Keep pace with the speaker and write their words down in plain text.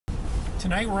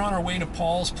Tonight we're on our way to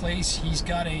Paul's place. He's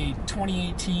got a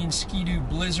 2018 Ski-Doo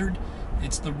Blizzard.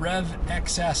 It's the Rev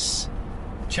XS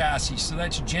chassis, so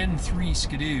that's Gen 3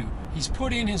 Ski-Doo. He's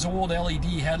put in his old LED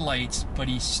headlights, but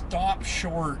he stopped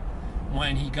short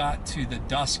when he got to the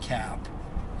dust cap.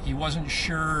 He wasn't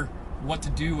sure what to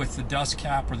do with the dust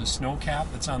cap or the snow cap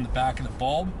that's on the back of the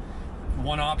bulb.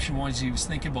 One option was he was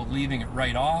thinking about leaving it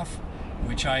right off,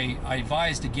 which I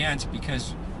advised against,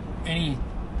 because any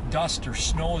dust or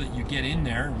snow that you get in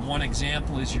there, one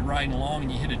example is you're riding along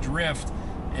and you hit a drift,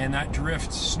 and that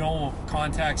drift snow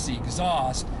contacts the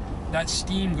exhaust, that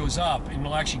steam goes up and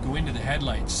will actually go into the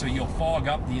headlights, so you'll fog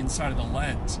up the inside of the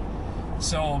lens.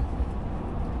 So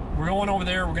we're going over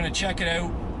there, we're going to check it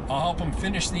out. I'll help him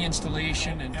finish the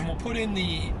installation, and we'll put in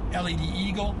the LED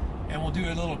eagle, and we'll do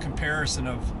a little comparison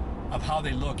of how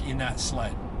they look in that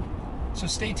sled. So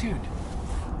stay tuned.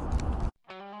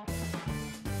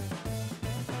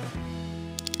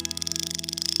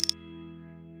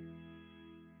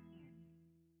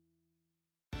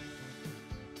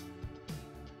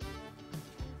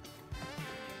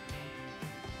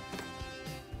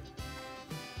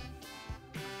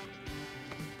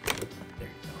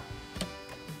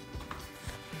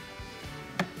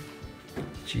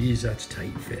 Jeez, that's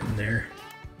tight fitting there.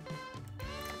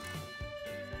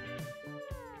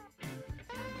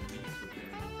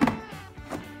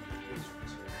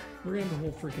 We're gonna have the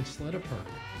whole freaking sled apart.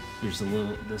 There's a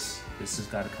little, this has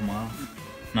got to come off.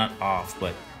 Not off,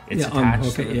 but it's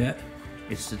attached. Okay, yeah.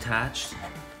 It's detached.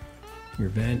 Your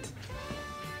vent.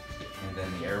 And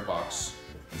then the air box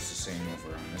is the same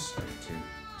over on this side too.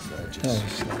 So that just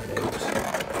slide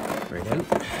out. Right out.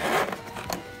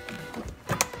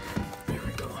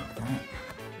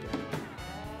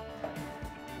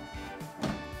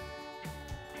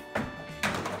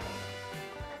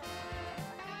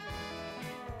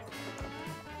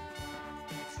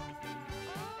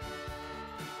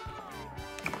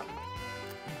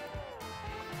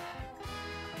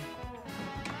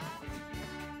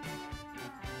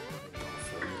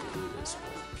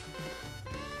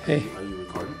 Hey. Are you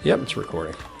recording? Yep, it's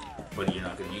recording. But you're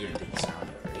gonna delete sound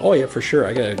out, right? Oh yeah, for sure.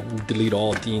 I gotta delete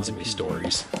all Dean's and me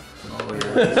stories. Oh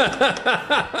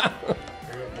yeah.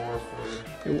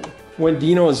 When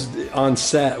Dino's on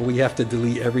set, we have to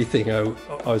delete everything out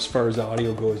as far as the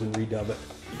audio goes and redub it.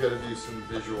 You gotta do some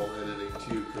visual editing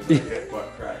too, because I get butt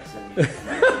cracks in.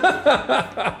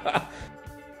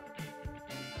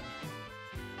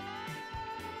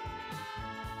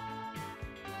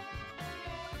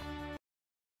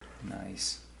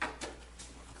 Nice.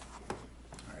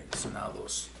 Alright, so now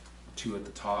those two at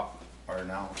the top are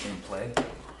now in play.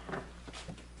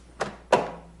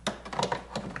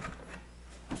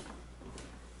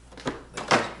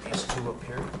 These two up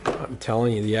here. I'm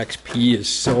telling you, the XP is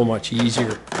so much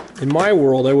easier. In my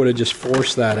world, I would have just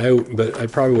forced that out, but I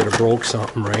probably would have broke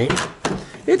something, right?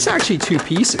 It's actually two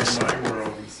pieces. In my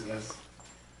world, he says.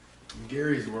 In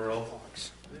Gary's world.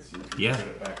 Yeah.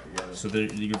 So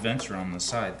your vents are on the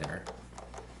side there.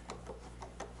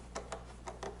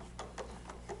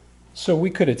 So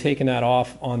we could have taken that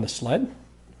off on the sled?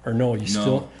 Or no, you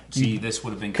still... See, this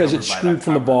would have been because it's screwed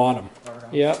from the bottom.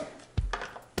 Yep.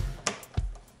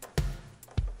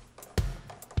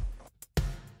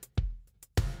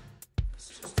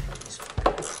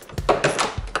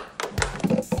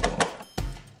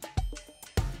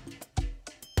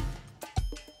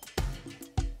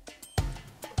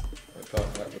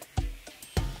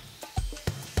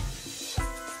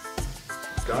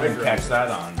 You didn't catch that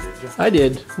on, did you? I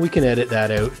did. We can edit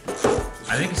that out.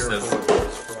 I think it's the...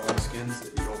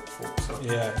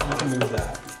 Yeah, you can move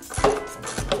that.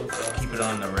 Keep it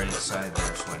on the right side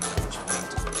there so I know which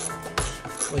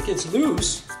vent. Like, it's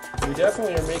loose. We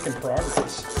definitely are making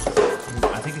progress.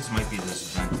 I think it might be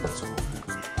this vent that's open.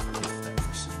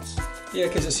 Yeah,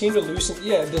 because it seemed to loosen.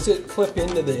 Yeah, does it clip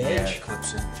into the edge? Yeah, it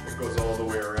clips in. It goes all the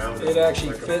way around. It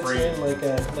actually fits in like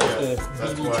the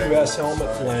BB2S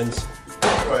helmet lens.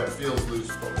 That's why it feels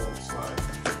loose but won't slide.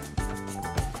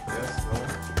 Yes,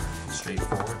 no?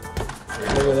 Straightforward.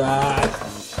 Look at that.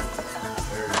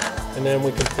 There you go. And then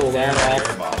we can pull that Air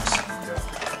off. box.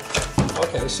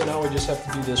 Okay, so now we just have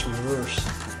to do this reverse.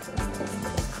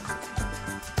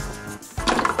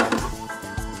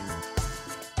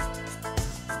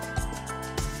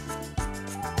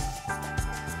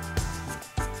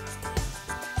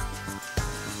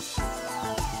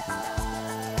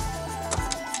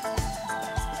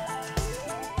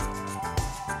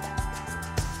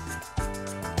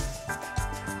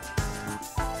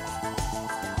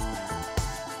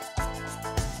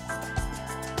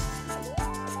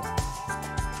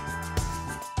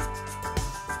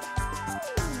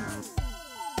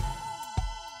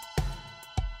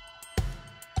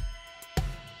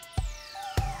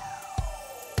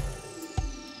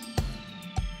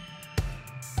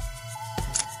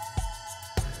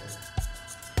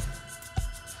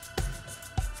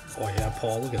 Oh yeah,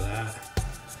 Paul, look at that.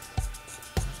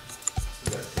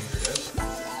 You got fingered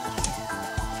out.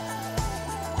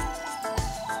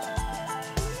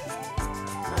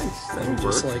 Nice. That'll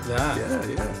Just work. like that.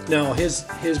 Yeah. Now his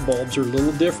bulbs are a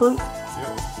little different,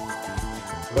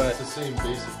 Yeah. but It's the same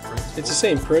basic principle. it's the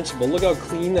same principle. Look how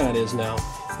clean that is now.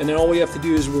 And then all we have to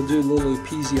do is we'll do a little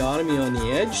episiotomy on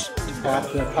the edge to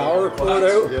pop the power cord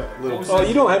out. Yeah, little. Oh,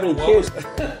 you don't have any kids.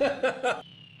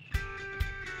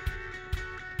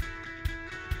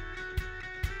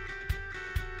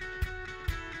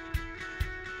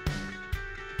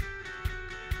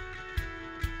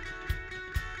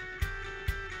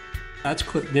 That's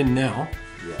clipped in now.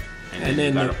 Yeah. And And then then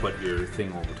you the- gotta put your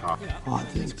thing over top. Odd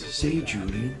thing to say,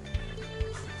 Julian.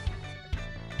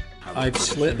 I've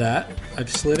slit that. I've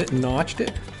slit it and notched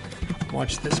it.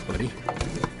 Watch this, buddy.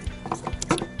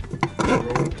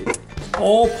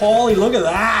 Oh, Paulie, look at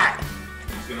that!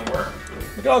 It's gonna work.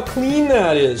 Look how clean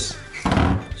that is.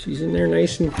 She's in there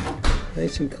nice and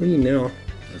clean now.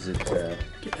 Is it,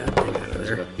 Get that thing out of has it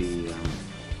there. got the,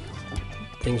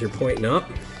 Things are pointing up.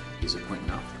 is it pointing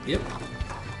up? Yep.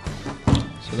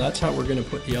 So that's how we're gonna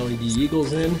put the LED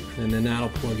eagles in, and then that'll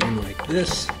plug in like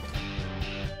this.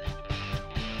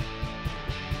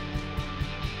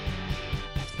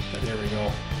 And there we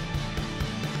go.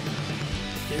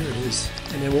 There it is.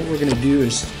 And then what we're gonna do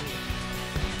is,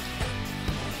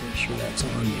 make sure that's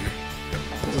on there.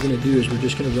 What we're gonna do is we're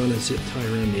just gonna run a zip tie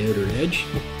around the outer edge,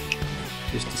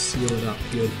 just to seal it up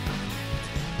good.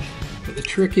 But the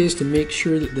trick is to make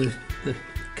sure that the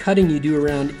cutting you do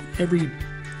around every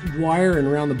wire and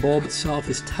around the bulb itself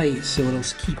is tight, so it'll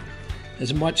keep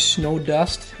as much snow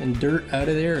dust and dirt out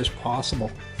of there as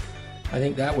possible. I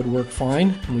think that would work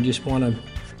fine, and we just want to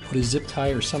put a zip tie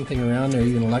or something around there.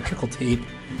 Even electrical tape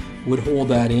would hold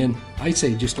that in. I'd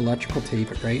say just electrical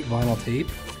tape it, right? Vinyl tape.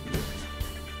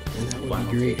 And that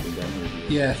would be great.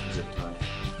 Yeah. Zip tie.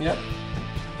 Yep,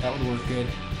 that would work good.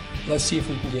 Let's see if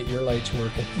we can get your lights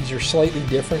working. These are slightly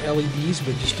different LEDs,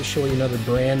 but just to show you another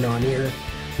brand on here,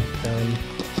 we can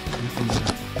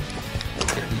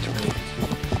get these running.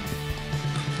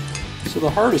 So the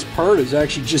hardest part is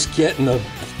actually just getting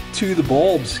to the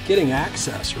bulbs, getting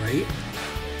access, right?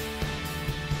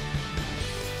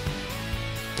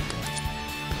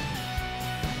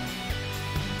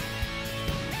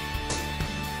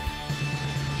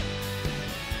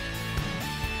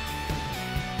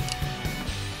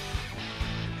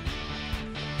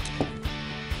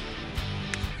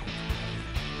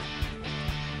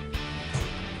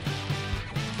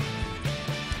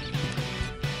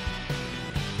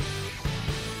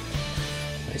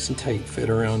 Nice and tight fit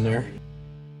around there.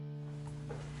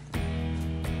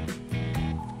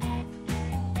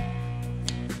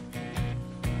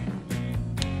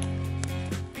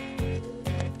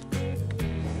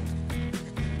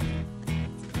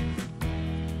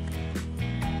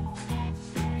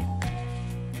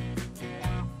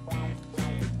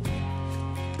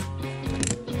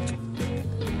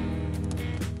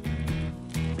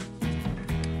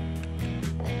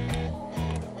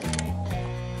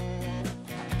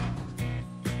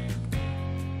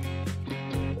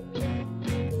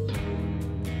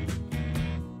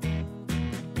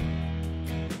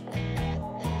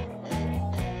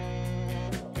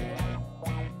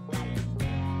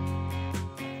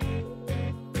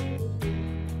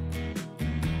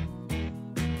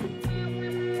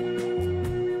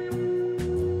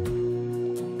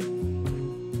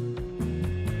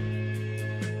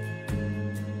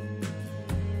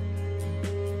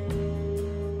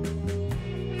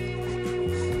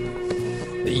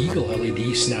 The Eagle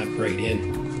LED snapped right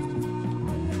in.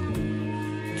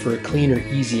 For a cleaner,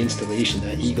 easy installation,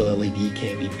 that Eagle LED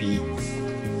can't be beat. It's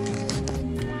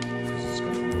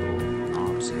got a little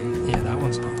knob, see? Yeah, that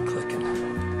one's not clicking.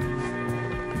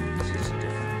 This is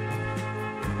different.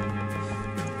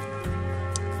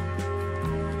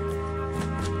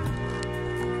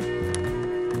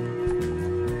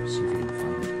 See if you can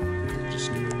find it. Just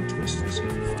twist and see if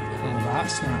you can find it. Oh, that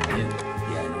snapped in.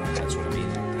 Yeah, I know, that's what I mean.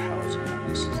 How is it?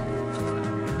 This is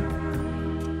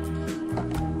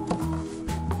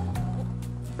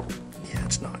Yeah,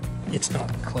 it's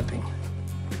not clipping.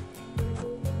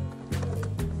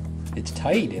 It's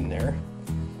tight in there,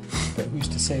 but who's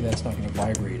to say that's not going to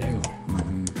vibrate out?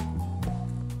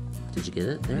 Did you get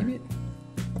it there? Maybe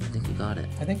I think you got it.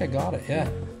 I think I got it, yeah.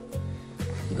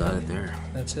 You got it there.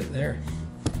 That's it there.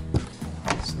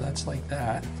 So that's like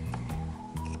that.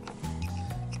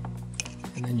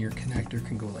 And then your connector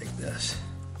can go like this.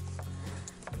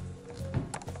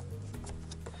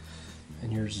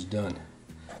 And yours is done.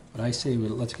 But I say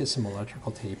let's get some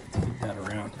electrical tape and tape that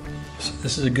around. So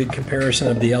this is a good comparison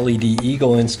of the LED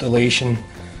Eagle installation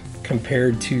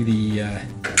compared to the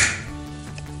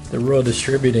Royal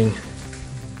Distributing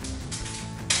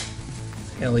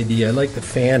LED. I like the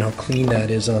fan, how clean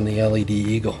that is on the LED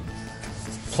Eagle.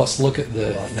 Plus look at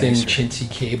the thin chintzy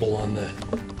cable on the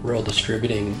Royal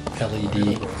Distributing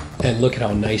LED. And look at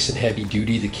how nice and heavy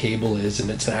duty the cable is, and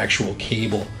it's an actual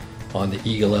cable on the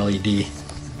Eagle LED.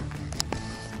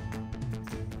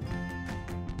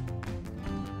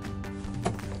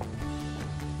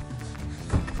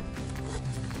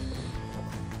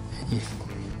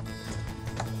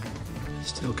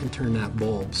 Still can turn that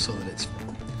bulb so that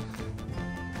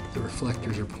the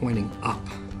reflectors are pointing up.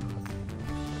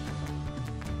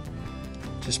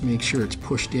 Just make sure it's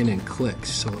pushed in and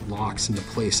clicks so it locks into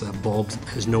place. So that bulb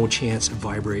has no chance of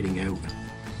vibrating out.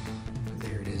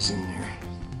 There it is in there.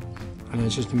 And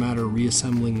it's just a matter of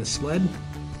reassembling the sled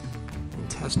and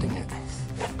testing it.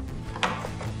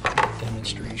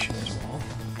 Demonstration as well.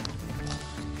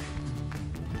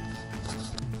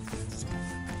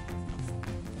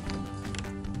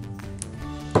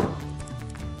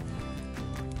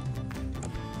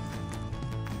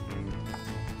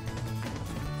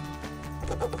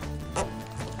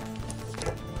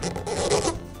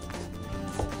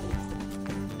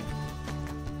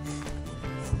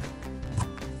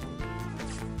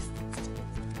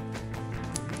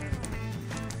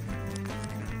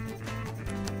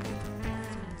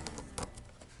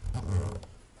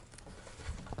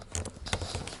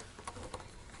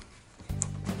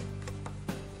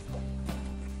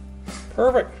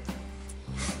 Perfect.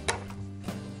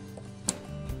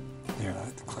 There, I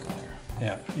have to click there.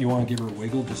 Yeah, you want to give her a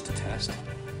wiggle just to test.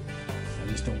 I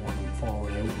just don't want them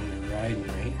falling out when you're riding,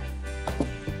 right?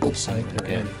 Just like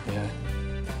they're in, yeah.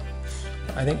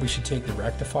 I think we should take the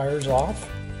rectifiers off,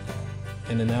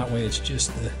 and then that way it's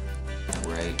just the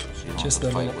Right, so you don't just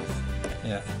have to the fight with.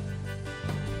 yeah.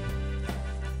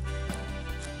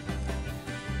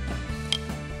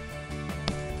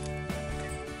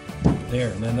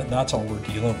 There, and then that's all we're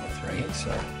dealing with, right?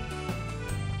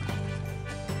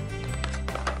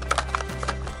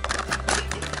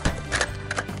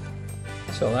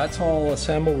 So that's all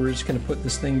assembled. We're just going to put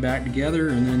this thing back together,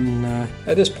 and then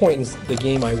at this point in the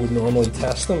game I would normally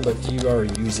test them, but you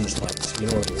already use these lights, so you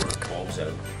know how they work. Bulbs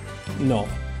out. No.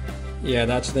 Yeah,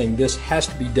 that's the thing. This has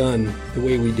to be done the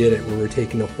way we did it, where we're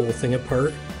taking the whole thing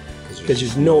apart. Because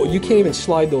there's no, you can't even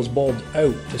slide those bulbs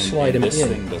out to slide them in. This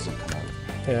thing doesn't come out.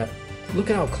 Yeah. Look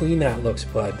at how clean that looks,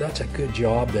 bud. That's a good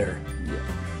job there. Yeah.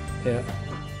 Yeah.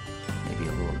 Maybe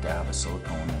a little dab of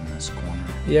silicone in this corner.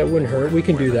 Yeah, it wouldn't hurt. We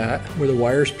can do that. Where the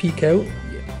wires peek out.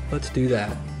 Yeah. Let's do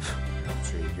that.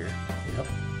 It's right here. Yep.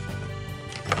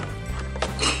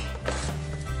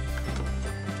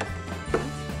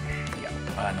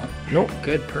 Yeah. No. Nope.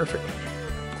 Good. Perfect.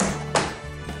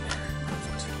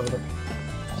 That's perfect.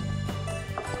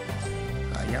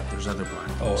 Yeah, there's other black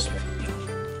Oh, bulbs. okay.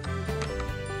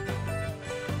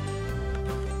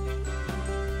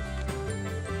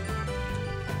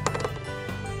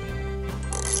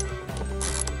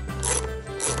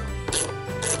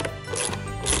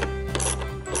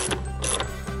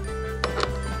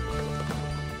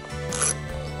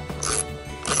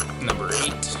 Number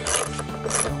 8.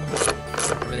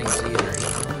 Everything's either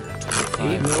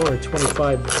 8 mil or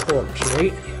 25 torques,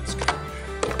 right? Yeah, it's good.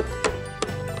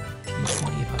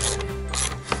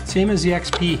 25. Same as the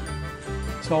XP.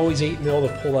 It's always 8 mil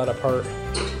to pull that apart.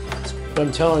 But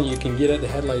I'm telling you, you can get it. The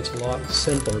headlight's a lot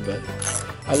simpler, but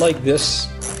I like this.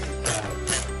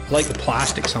 I like the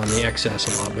plastics on the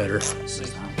XS a lot better.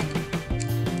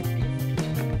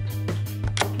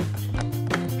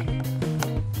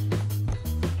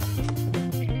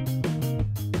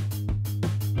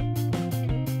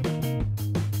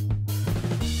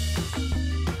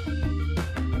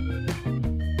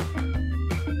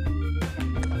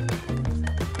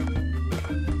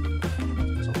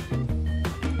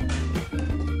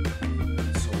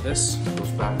 This goes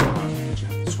back on. You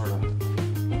have to sort of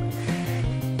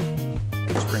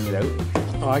just bring it out.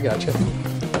 Oh, I gotcha.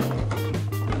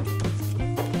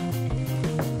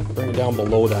 Bring it down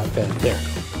below that bed. There.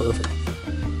 Perfect.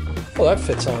 Well, that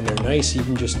fits on there nice.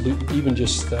 Even just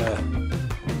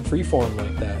freeform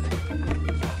like that.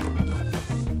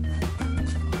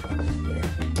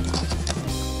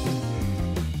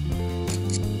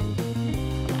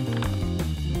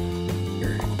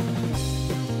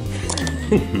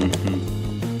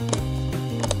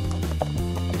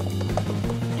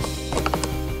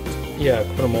 Yeah,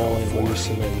 put them all in loose,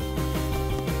 and then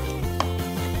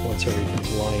once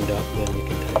everything's lined up, then you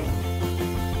can tighten.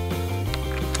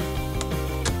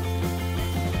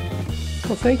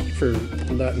 Well, thank you for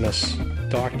letting us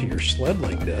dock to your sled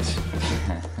like this.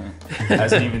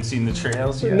 Hasn't even seen the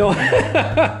trails yet. No.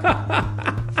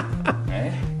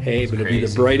 Hey, Hey, but it'll be the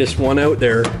crazy. brightest one out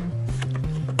there. No,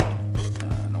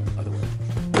 other way.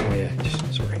 Oh yeah,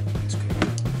 just sorry. It's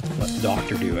good. Let the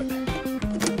doctor do it.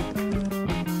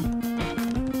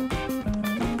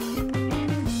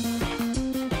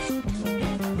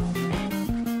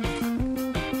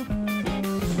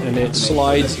 And it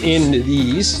slides into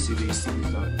these. See these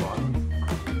things down the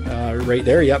bottom? Right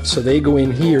there, yep. So they go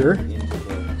in here. Into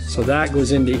the... So that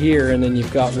goes into here, and then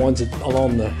you've got ones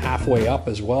along the halfway up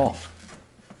as well.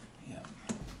 Yeah.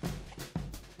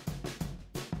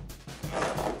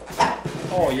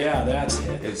 Oh yeah, that's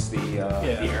it. It's the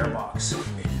air box.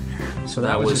 So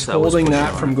that was just holding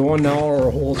that from going now.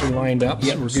 Our holes are lined up,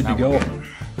 Yep, so we're so good to now go. we're good.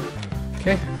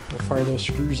 Okay, we'll fire those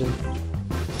screws in.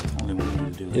 Only one way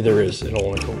to do it. Yeah, there is. It'll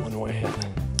only go one way.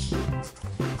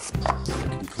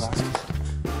 Can you clasp it?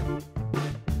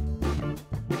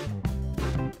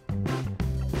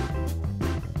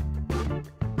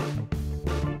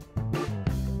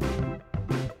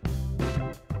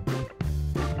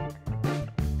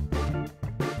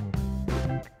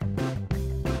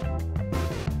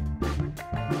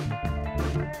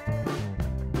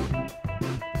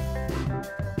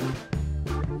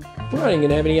 We're not even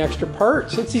gonna have any extra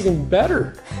parts. That's even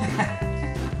better.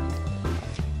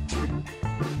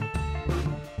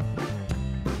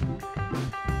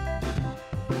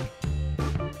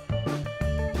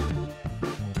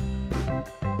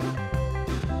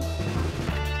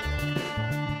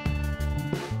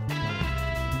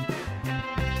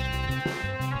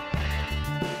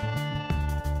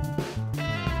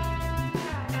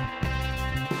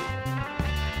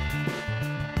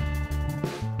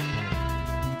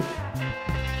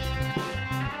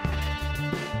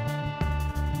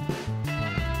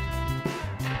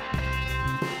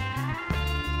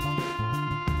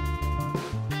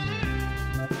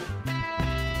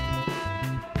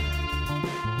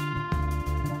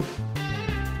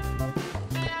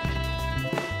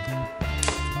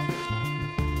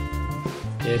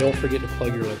 Yeah, don't forget to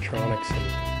plug your electronics in.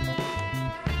 That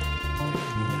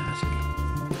could be nasty.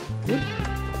 Good.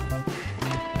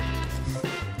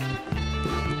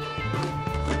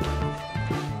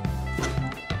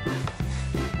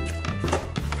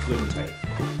 Good and tight.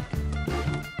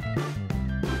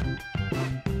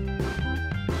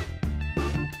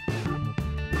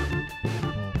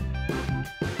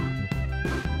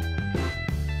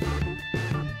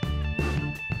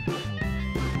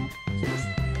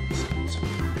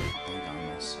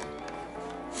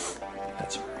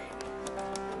 That's all right.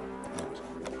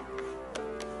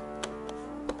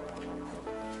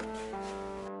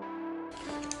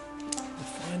 The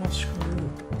final screw.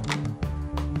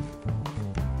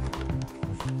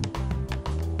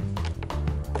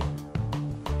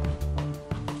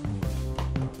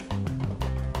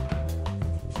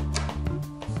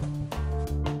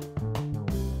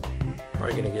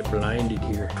 Probably gonna get blinded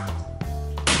here.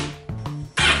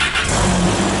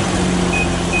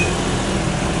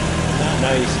 Not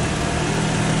nice.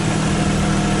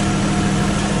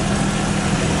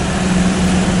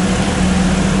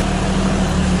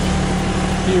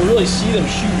 You can really see them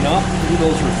shooting up through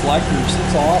those reflectors.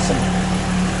 It's awesome.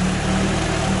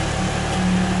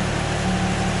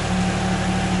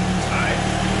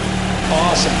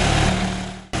 Awesome.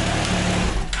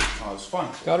 Oh, it was fun.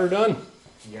 Got her done.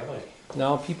 Yeah, buddy.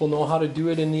 Now people know how to do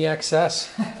it in the XS.